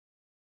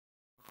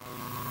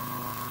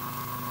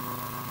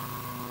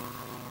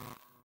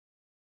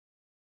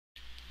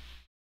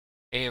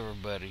Hey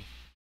everybody,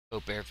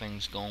 hope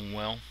everything's going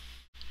well.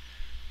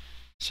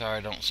 Sorry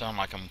I don't sound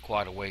like I'm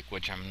quite awake,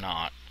 which I'm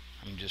not.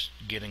 I'm just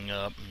getting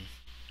up and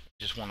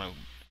just want to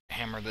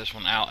hammer this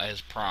one out as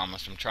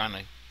promised. I'm trying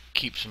to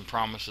keep some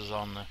promises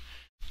on the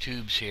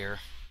tubes here.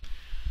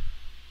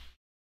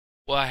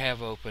 What I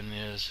have open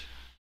is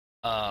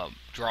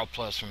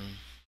DrawPlus from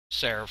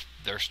Serif,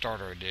 their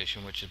Starter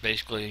Edition, which is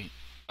basically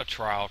a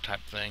trial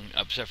type thing,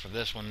 except for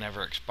this one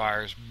never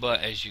expires, but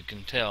as you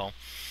can tell,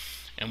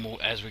 and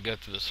as we go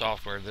through the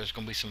software, there's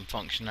going to be some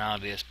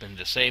functionality that's been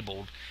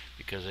disabled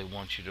because they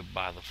want you to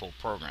buy the full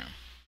program.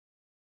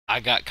 I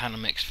got kind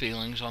of mixed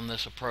feelings on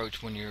this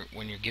approach when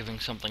you're giving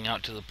something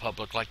out to the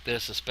public like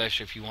this,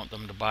 especially if you want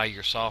them to buy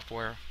your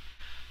software.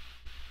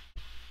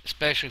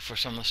 Especially for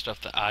some of the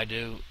stuff that I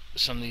do,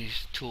 some of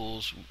these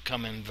tools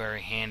come in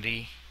very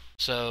handy.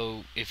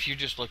 So if you're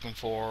just looking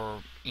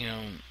for,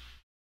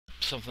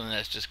 something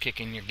that's just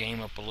kicking your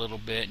game up a little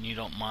bit and you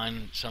don't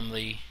mind some of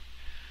the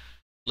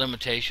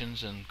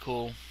limitations, and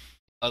cool.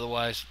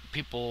 Otherwise,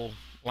 people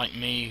like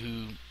me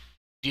who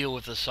deal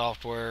with the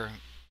software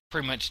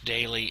pretty much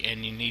daily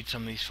and you need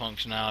some of these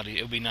functionality,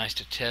 it would be nice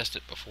to test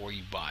it before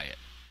you buy it.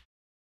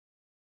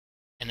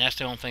 And that's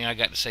the only thing I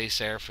got to say,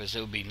 Serif, is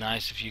it would be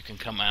nice if you can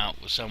come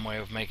out with some way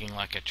of making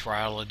like a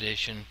trial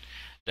edition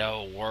that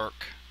will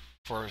work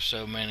for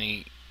so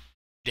many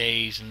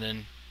days, and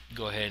then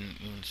go ahead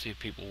and see if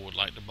people would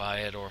like to buy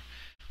it, or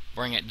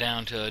bring it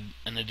down to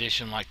an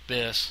edition like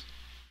this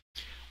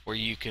where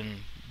you can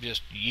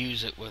just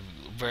use it with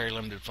very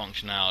limited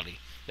functionality.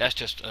 That's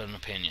just an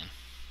opinion.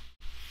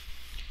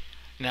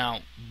 Now,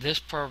 this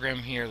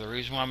program here, the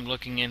reason why I'm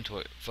looking into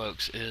it,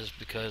 folks, is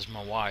because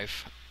my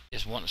wife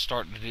is wanting to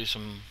start to do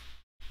some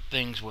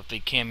things with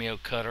the Cameo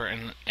cutter,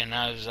 and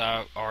as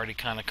I already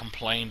kind of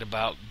complained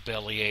about,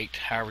 bellyached,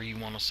 however you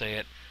want to say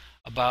it,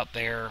 about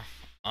their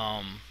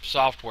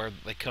software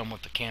that they come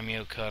with the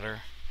Cameo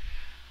cutter,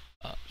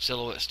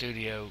 Silhouette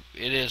Studio,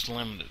 it is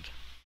limited.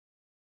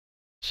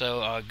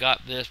 So I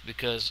got this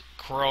because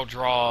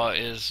CorelDRAW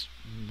is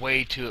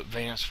way too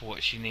advanced for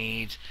what she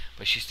needs,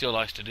 but she still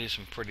likes to do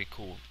some pretty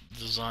cool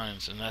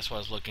designs, and that's why I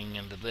was looking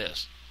into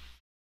this.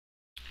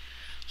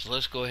 So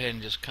let's go ahead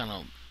and just kind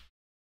of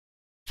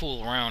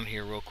fool around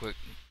here real quick.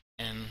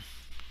 And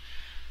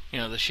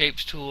the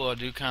shapes tool, I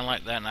do kind of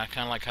like that, and I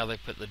kind of like how they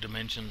put the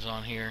dimensions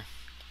on here.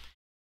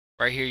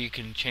 Right here you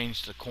can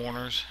change the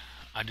corners.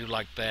 I do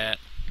like that.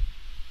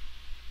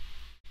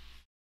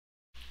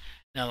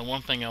 Now the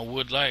one thing I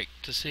would like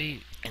to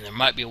see, and there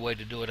might be a way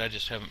to do it, I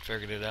just haven't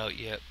figured it out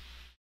yet,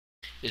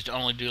 is to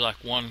only do like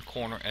one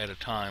corner at a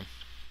time.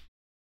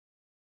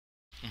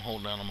 I'm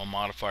holding down on my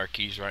modifier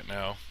keys right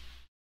now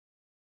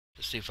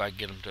to see if I can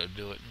get them to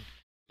do it.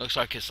 Looks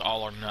like it's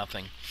all or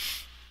nothing,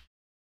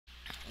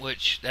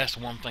 which that's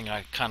one thing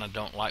I kind of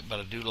don't like,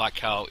 but I do like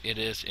how it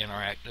is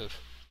interactive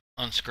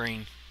on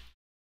screen.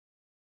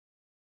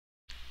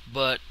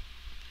 But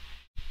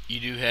you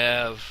do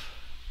have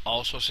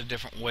all sorts of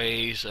different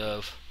ways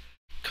of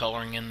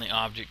coloring in the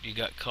object. You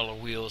got color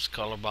wheels,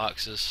 color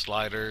boxes,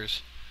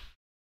 sliders.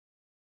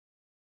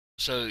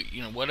 So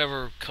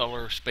whatever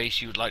color space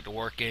you would like to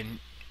work in,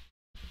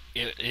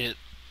 it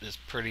is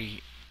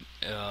pretty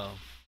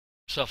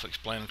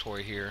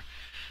self-explanatory here.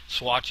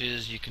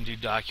 Swatches, you can do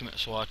document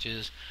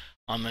swatches.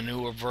 On the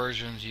newer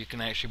versions, you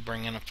can actually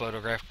bring in a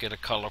photograph, get a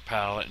color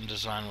palette, and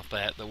design with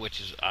that,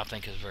 which I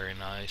think is very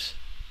nice.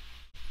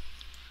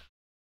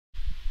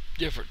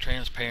 Different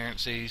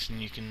transparencies,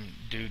 and you can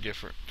do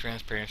different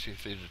transparency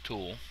through the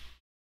tool.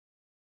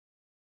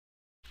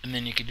 And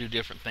then you can do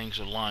different things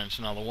with lines.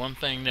 Now the one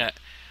thing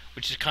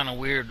which is kind of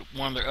weird,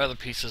 one of their other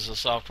pieces of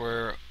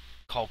software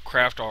called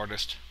Craft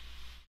Artist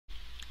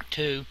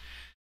 2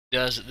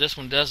 does, this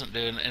one doesn't do,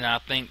 and I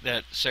think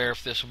that,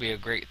 Serif, this will be a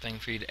great thing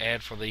for you to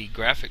add for the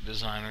graphic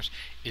designers,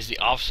 is the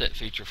offset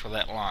feature for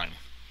that line.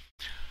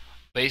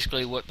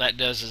 Basically what that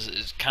does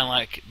is kind of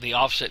like the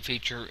offset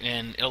feature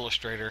in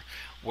Illustrator,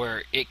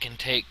 where it can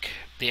take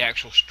the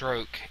actual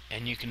stroke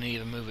and you can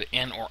either move it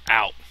in or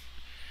out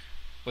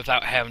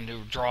without having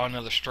to draw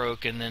another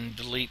stroke and then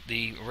delete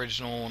the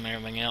original and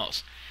everything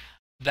else.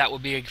 That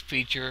would be a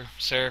feature,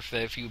 Serif,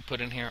 that if you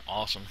put in here,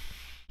 awesome.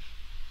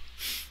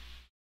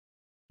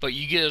 But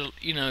you get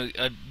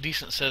a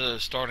decent set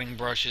of starting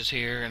brushes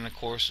here, and of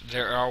course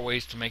there are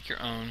ways to make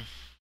your own.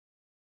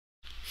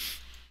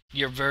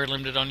 You're very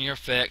limited on your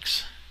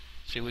effects.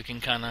 See, we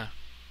can kind of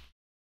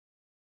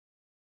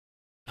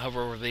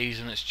hover over these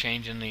and it's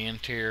changing the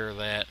interior of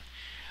that.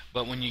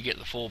 But when you get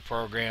the full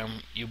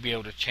program, you'll be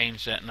able to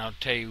change that, and I'll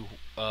tell you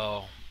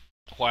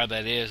why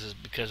that is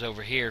because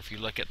over here, if you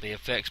look at the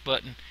effects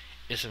button,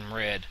 it's in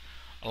red,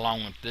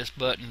 along with this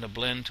button, the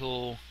blend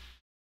tool,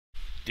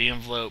 the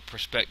envelope,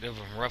 perspective,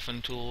 and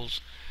roughen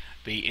tools,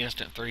 the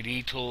instant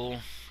 3D tool.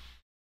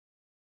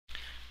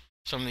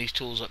 Some of these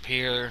tools up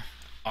here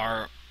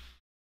are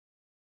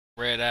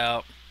red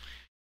out,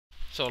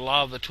 so a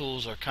lot of the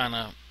tools are kind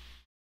of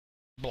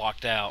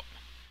blocked out,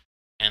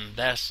 and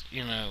that's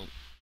neither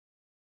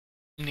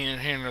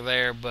here nor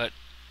there. But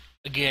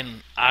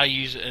again, I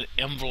use an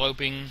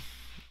enveloping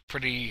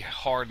pretty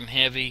hard and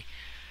heavy.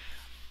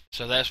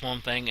 So that's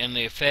one thing. And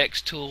the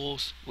effects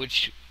tools,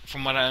 which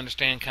from what I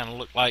understand kind of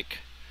look like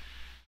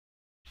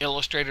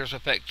Illustrator's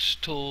effects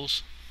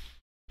tools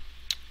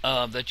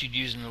that you'd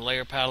use in the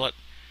layer palette,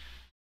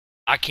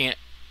 I can't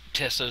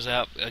test those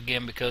out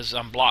again because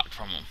I'm blocked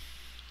from them.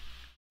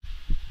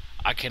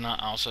 I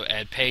cannot also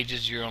add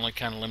pages. You're only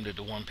kind of limited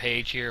to one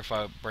page here. If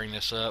I bring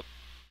this up,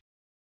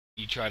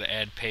 you try to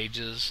add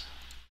pages,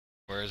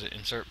 whereas it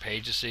insert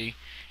pages, see,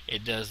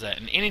 it does that.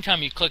 And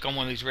anytime you click on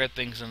one of these red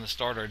things in the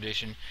Starter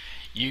Edition,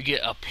 you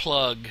get a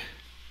plug,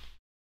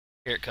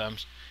 here it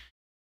comes,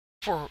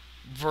 for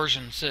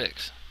version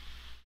 6.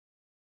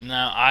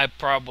 Now,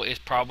 it's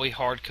probably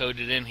hard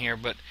coded in here,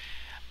 but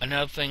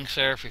another thing,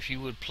 Serif, if you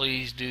would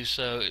please do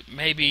so,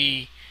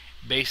 maybe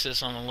base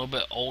this on a little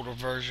bit older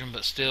version,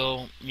 but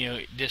still,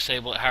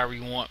 disable it however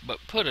you want, but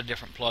put a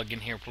different plug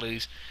in here,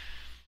 please,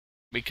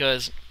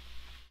 because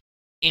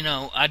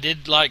I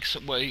did like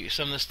some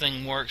of this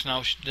thing works, and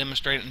I'll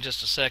demonstrate it in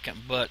just a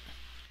second, but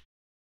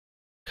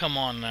come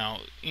on now,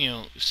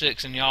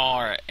 6 and y'all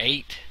are at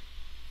 8.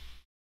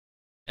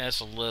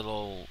 That's a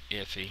little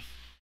iffy.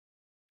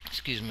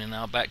 Excuse me.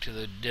 Now back to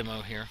the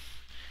demo here.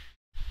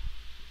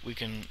 We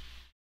can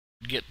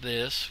get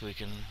this, we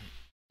can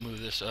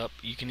move this up.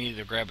 You can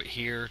either grab it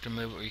here to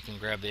move it, or you can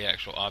grab the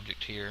actual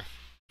object here.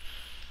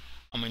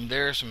 I mean,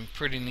 there are some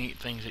pretty neat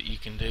things that you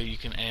can do. You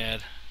can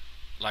add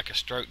like a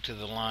stroke to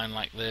the line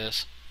like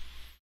this.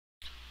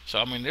 So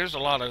I mean, there's a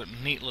lot of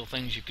neat little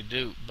things you could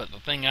do, but the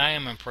thing I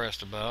am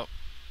impressed about,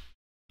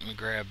 let me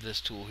grab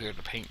this tool here,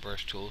 the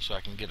paintbrush tool, so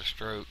I can get a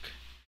stroke.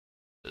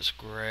 Let's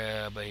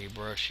grab a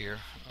brush here.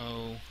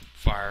 Oh,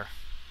 fire.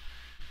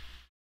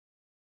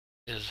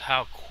 Is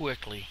how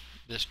quickly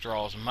this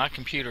draws. And my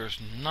computer is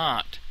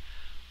not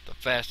the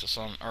fastest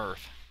on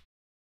earth.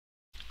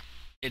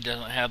 It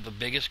doesn't have the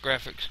biggest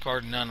graphics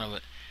card, none of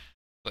it,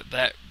 but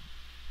that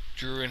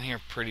drew in here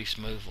pretty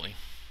smoothly.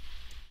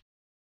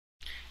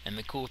 And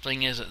the cool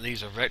thing is that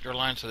these are vector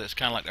lines, so that's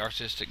kind of like the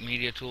artistic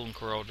media tool in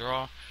Corel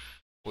Draw.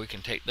 We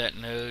can take that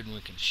node and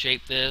we can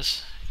shape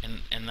this,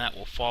 and that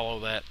will follow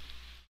that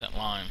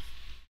line,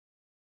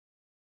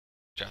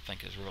 which I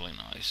think is really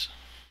nice.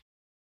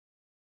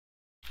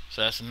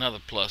 So that's another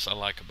plus I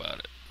like about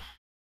it.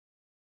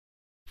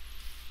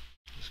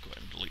 Let's go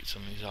ahead and delete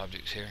some of these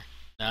objects here.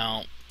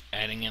 Now,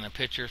 adding in a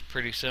picture is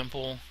pretty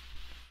simple.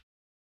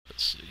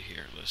 Let's see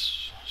here.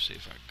 Let's see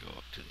if I go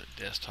up to the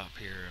desktop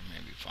here and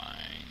maybe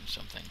find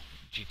something.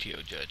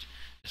 GTO Judge.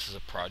 This is a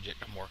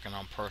project I'm working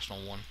on,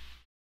 personal one.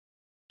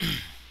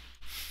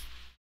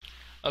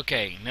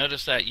 Okay,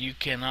 notice that you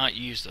cannot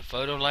use the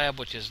Photo Lab,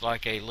 which is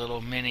like a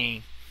little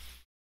mini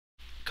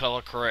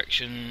color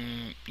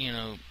correction,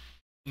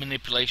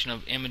 manipulation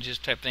of images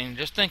type thing.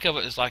 Just think of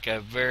it as like a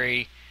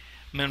very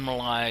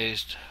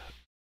minimalized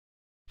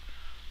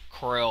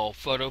Corel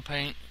photo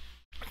paint.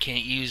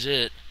 Can't use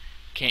it.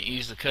 Can't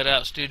use the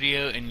Cutout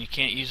Studio, and you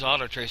can't use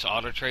Auto Trace.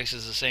 Auto Trace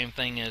is the same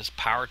thing as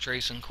Power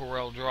Trace in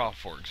Corel Draw,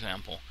 for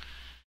example.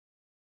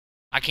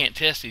 I can't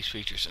test these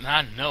features, and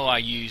I know I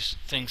use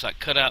things like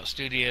Cutout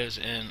Studios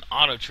and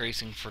auto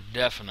tracing for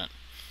definite.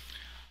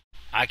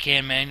 I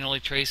can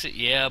manually trace it,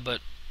 yeah, but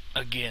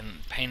again,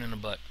 pain in the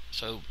butt.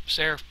 So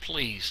Serif,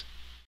 please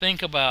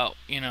think about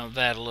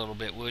that a little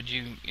bit, would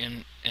you?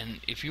 And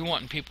if you're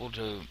wanting people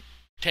to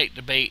take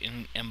the bait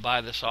and buy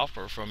the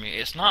software from you,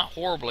 it's not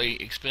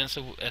horribly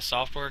expensive as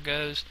software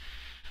goes,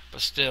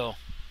 but still,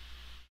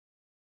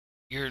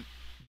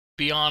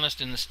 be honest,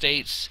 in the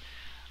States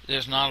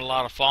there's not a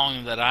lot of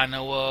following that I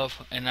know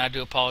of, and I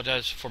do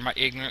apologize for my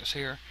ignorance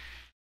here.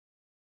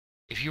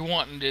 If you're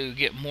wanting to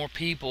get more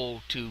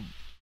people to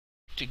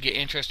get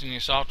interested in your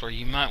software,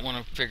 you might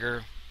want to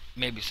figure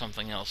maybe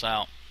something else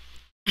out.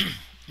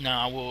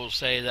 Now, I will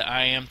say that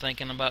I am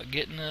thinking about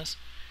getting this,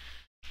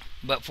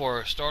 but for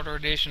a starter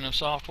edition of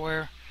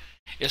software,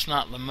 it's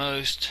not the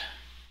most,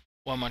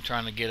 what am I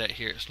trying to get at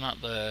here? It's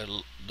not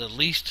the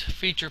least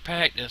feature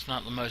packed, it's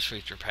not the most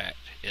feature packed.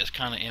 It's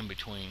kind of in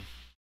between.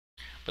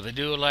 But they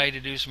do allow you to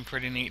do some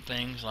pretty neat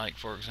things, like,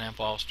 for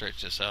example, I'll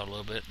stretch this out a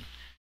little bit.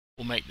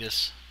 We'll make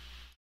this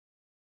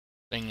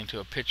thing into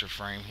a picture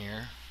frame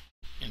here,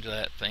 into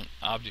that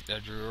object I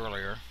drew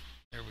earlier.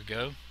 There we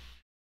go.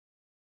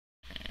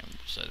 And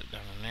we'll set it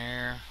down in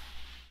there.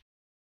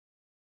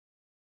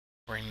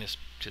 Bring this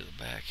to the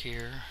back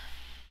here.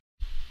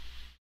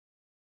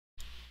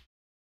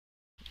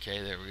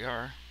 Okay, there we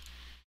are.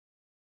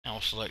 Now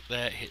we'll select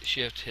that, hit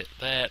Shift, hit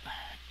that,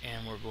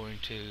 and we're going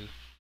to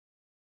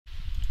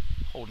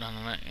hold down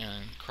on that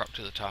and crop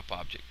to the top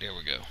object. There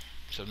we go.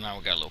 So now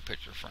we got a little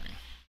picture frame.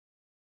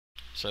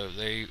 So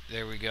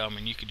there we go. I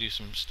mean, you could do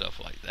some stuff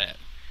like that.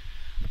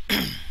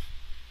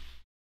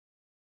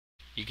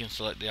 You can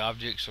select the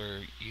objects,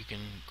 or you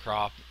can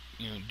crop,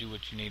 do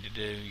what you need to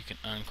do. You can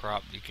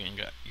uncrop. You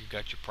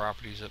got your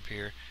properties up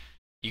here.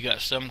 You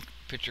got some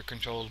picture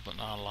controls, but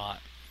not a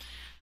lot.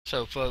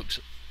 So folks,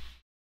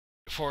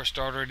 for a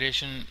starter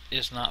edition,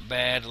 it's not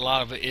bad. A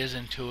lot of it is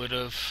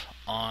intuitive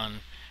on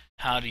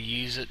how to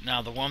use it.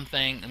 Now, the one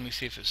thing, let me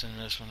see if it's in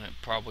this one. It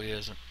probably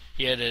isn't.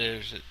 Yeah, it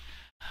is.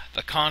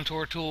 The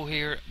contour tool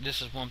here,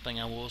 this is one thing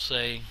I will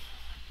say,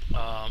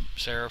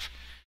 Serif,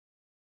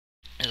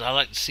 is I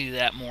like to see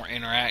that more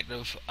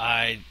interactive.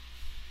 I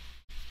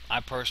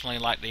personally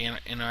like the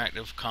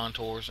interactive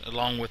contours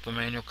along with the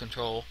manual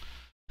control,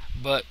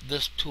 but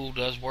this tool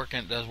does work,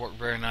 and it does work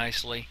very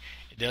nicely.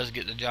 It does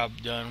get the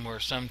job done, where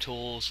some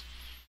tools,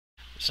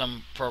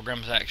 some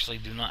programs actually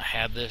do not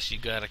have this. You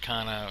got to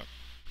kind of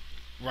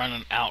run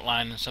an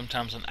outline, and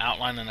sometimes an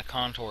outline and a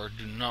contour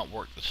do not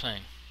work the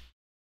same.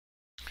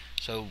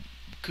 So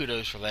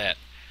kudos for that.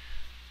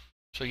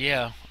 So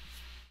yeah,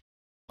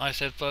 like I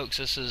said, folks,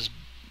 this is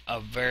a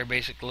very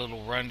basic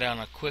little rundown,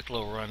 a quick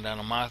little rundown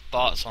of my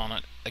thoughts on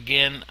it.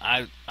 Again,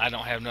 I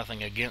don't have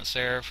nothing against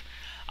Serif.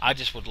 I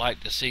just would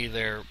like to see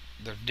their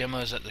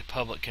demos that the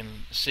public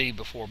can see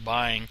before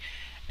buying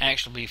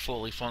actually be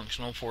fully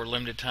functional for a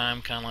limited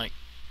time, kind of like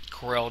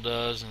Corel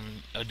does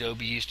and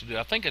Adobe used to do.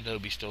 I think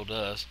Adobe still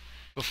does,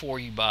 before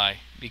you buy,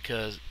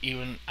 because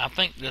even I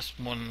think this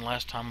one,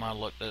 last time I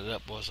looked it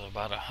up, was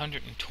about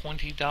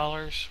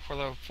 $120 for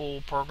the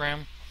full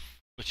program,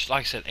 which,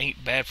 like I said,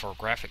 ain't bad for a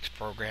graphics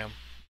program.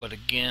 But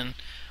again,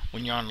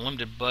 when you're on a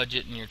limited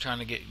budget and you're trying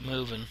to get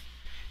moving,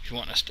 if you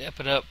want to step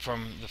it up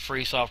from the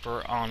free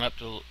software on up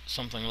to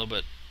something a little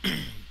bit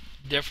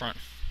different,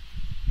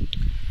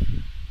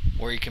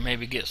 where you can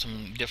maybe get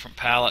some different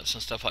palettes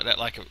and stuff like that,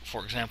 like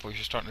for example, if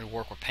you're starting to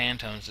work with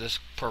Pantones, this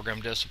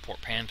program does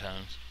support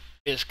Pantones.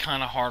 It's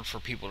kind of hard for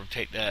people to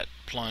take that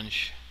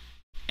plunge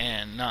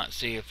and not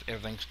see if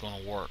everything's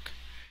going to work.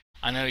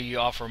 I know you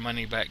offer a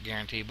money back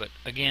guarantee, but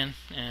again,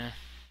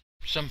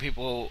 some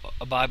people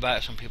abide by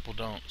it, some people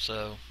don't.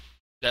 So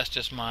that's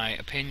just my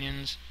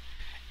opinions.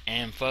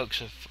 And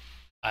folks, if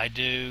I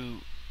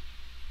do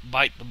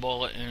bite the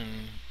bullet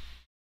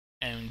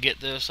and get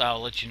this,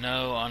 I'll let you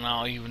know, and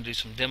I'll even do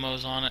some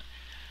demos on it.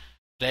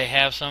 They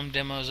have some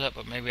demos up,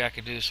 but maybe I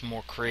could do some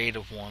more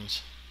creative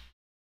ones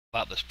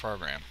about this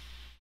program.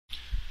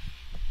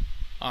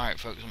 Alright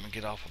folks, I'm going to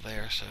get off of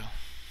there. So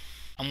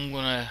I'm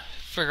going to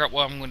figure out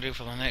what I'm going to do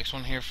for the next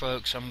one here,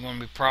 folks. I'm going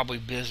to be probably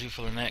busy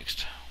for the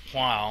next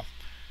while.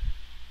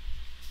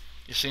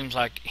 It seems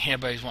like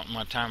everybody's wanting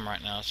my time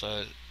right now,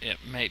 so it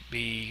may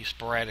be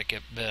sporadic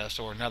at best,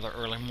 or another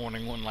early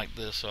morning one like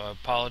this. So I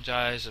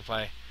apologize if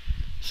I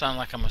sound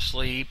like I'm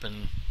asleep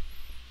and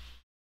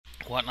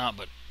whatnot,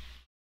 but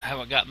I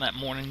haven't gotten that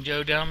morning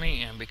Joe down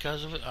me, and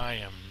because of it, I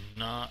am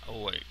not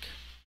awake.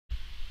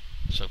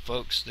 So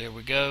folks, there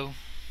we go.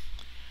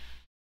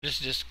 This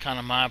is just kind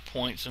of my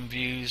points and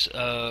views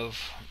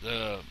of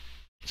the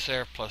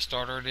Serif DrawPlus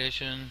Starter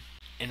Edition.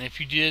 And if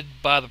you did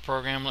buy the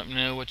program, let me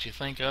know what you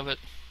think of it.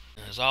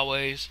 And as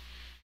always,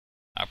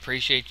 I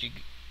appreciate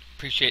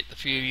the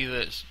few of you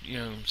that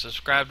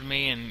subscribe to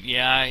me. And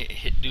yeah, I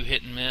do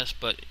hit and miss,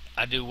 but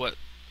I do what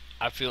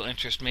I feel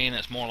interests me, and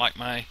it's more like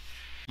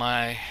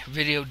my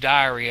video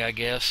diary, I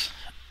guess.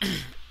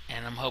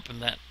 And I'm hoping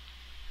that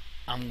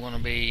I'm going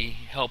to be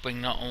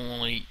helping not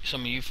only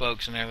some of you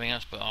folks and everything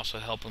else, but also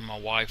helping my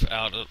wife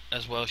out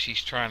as well.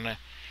 She's trying to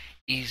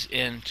ease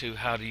into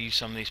how to use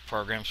some of these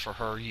programs for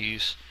her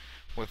use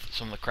with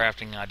some of the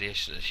crafting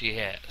ideas that she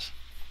has.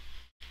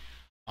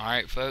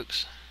 Alright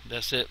folks,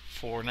 that's it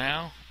for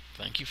now.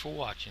 Thank you for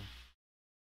watching.